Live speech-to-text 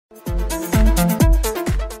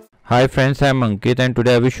Hi friends, I am Ankit and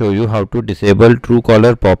today I will show you how to disable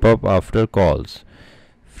Truecaller pop-up after calls.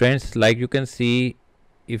 Friends, like you can see,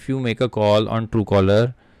 if you make a call on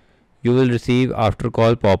Truecaller, you will receive after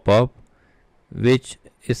call pop-up, which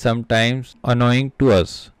is sometimes annoying to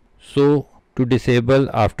us. So to disable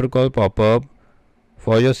after call pop-up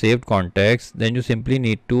for your saved contacts, then you simply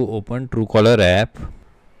need to open Truecaller app.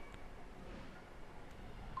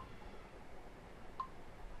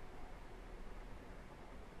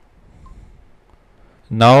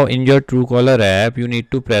 Now in your Truecaller app, you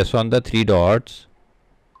need to press on the three dots.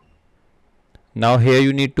 Now here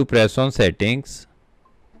you need to press on settings.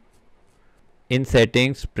 In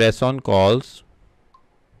settings, press on calls.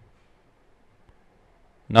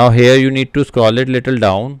 Now here you need to scroll it little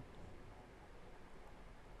down.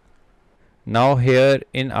 Now here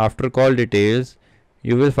in after call details,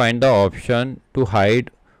 you will find the option to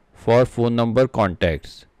hide for phone number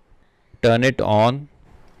contacts. Turn it on.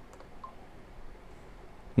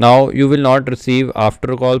 Now you will not receive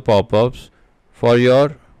after call pop-ups for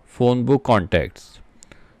your phone book contacts.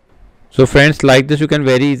 So friends, like this you can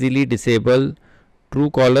very easily disable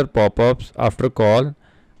Truecaller pop-ups after call.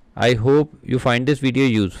 I hope you find this video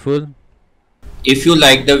useful. If you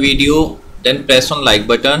like the video, then press on like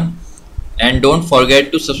button and don't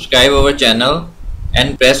forget to subscribe our channel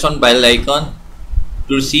and press on bell icon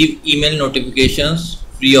to receive email notifications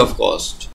free of cost.